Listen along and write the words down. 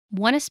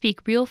Want to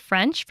speak real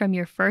French from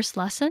your first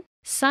lesson?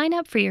 Sign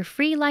up for your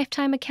free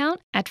lifetime account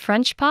at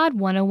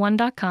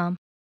FrenchPod101.com.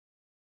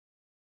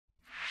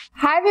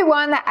 Hi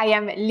everyone, I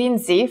am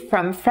Lindsay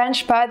from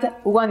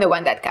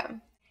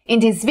FrenchPod101.com.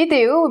 In this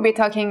video, we'll be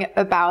talking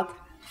about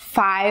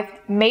 5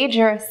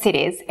 major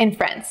cities in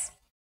France.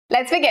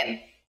 Let's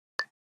begin.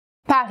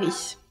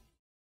 Paris.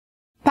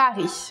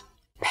 Paris.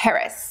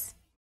 Paris.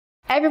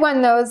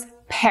 Everyone knows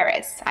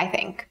Paris, I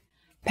think.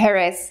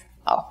 Paris,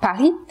 or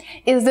Paris,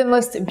 is the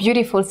most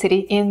beautiful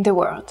city in the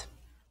world.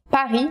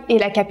 Paris est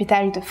la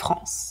capitale de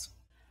France.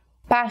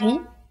 Paris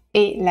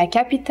est la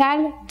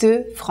capitale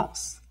de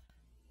France.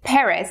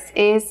 Paris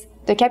is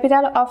the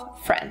capital of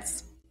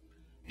France.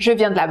 Je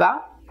viens de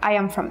là-bas. I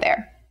am from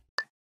there.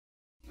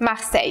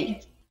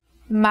 Marseille.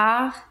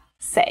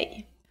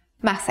 Marseille.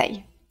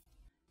 Marseille.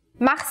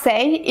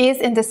 Marseille is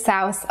in the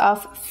south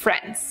of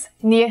France,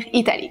 near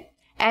Italy,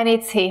 and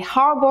it's a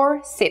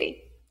harbor city.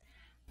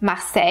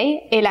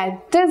 Marseille est la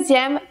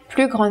deuxième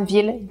plus grande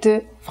ville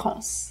de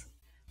France.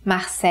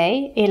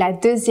 Marseille est la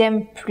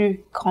deuxième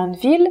plus grande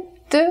ville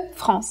de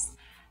France.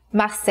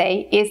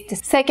 Marseille is the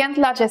second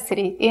largest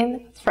city in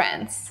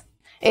France.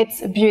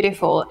 It's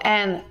beautiful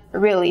and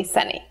really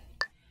sunny.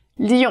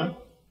 Lyon.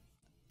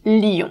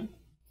 Lyon.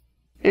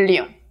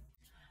 Lyon.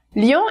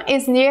 Lyon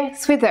is near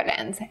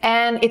Switzerland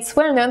and it's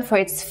well known for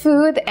its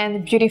food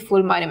and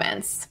beautiful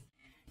monuments.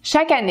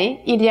 Chaque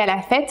année, il y a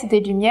la fête des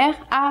Lumières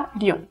à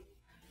Lyon.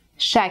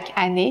 Chaque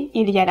année,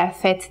 il y a la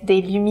fête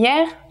des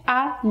Lumières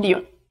à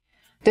Lyon.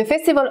 The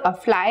Festival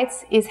of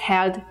Lights is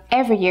held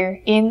every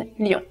year in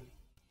Lyon.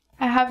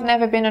 I have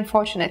never been,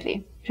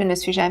 unfortunately. Je ne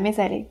suis jamais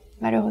allée,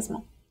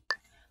 malheureusement.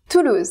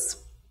 Toulouse.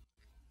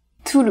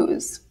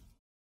 Toulouse.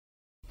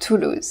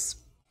 Toulouse.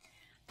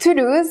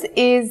 Toulouse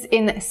is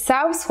in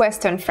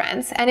southwestern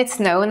France and it's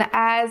known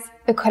as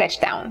a college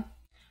town.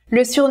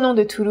 Le surnom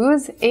de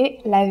Toulouse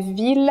est la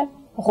ville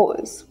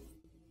rose.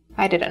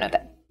 I didn't know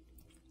that.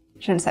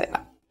 Je ne savais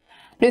pas.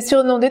 Le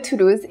surnom de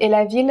Toulouse est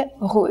la ville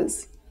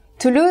rose.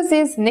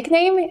 Toulouse's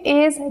nickname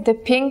is the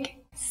Pink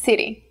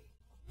City.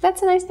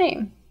 That's a nice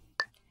name.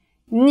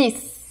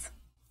 Nice.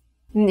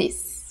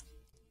 Nice.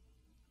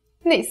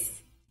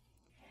 Nice.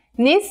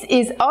 Nice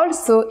is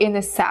also in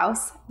the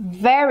south,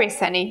 very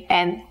sunny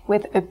and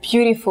with a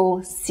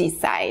beautiful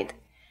seaside.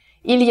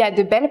 Il y a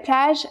de belles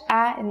plages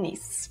à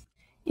Nice.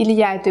 Il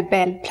y a de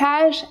belles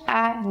plages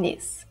à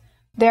Nice.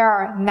 There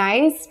are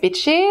nice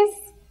beaches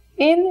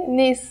in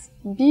Nice.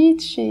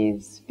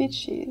 Beaches,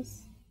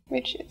 beaches,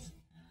 beaches.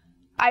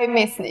 I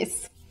miss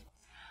Nice.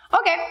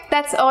 Okay,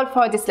 that's all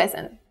for this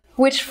lesson.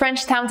 Which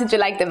French town did you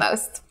like the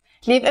most?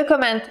 Leave a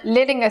comment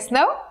letting us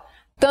know.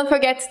 Don't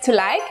forget to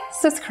like,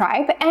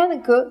 subscribe,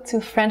 and go to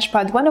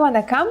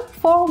FrenchPod101.com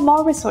for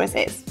more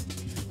resources.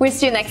 We'll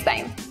see you next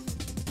time.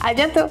 À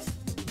bientôt!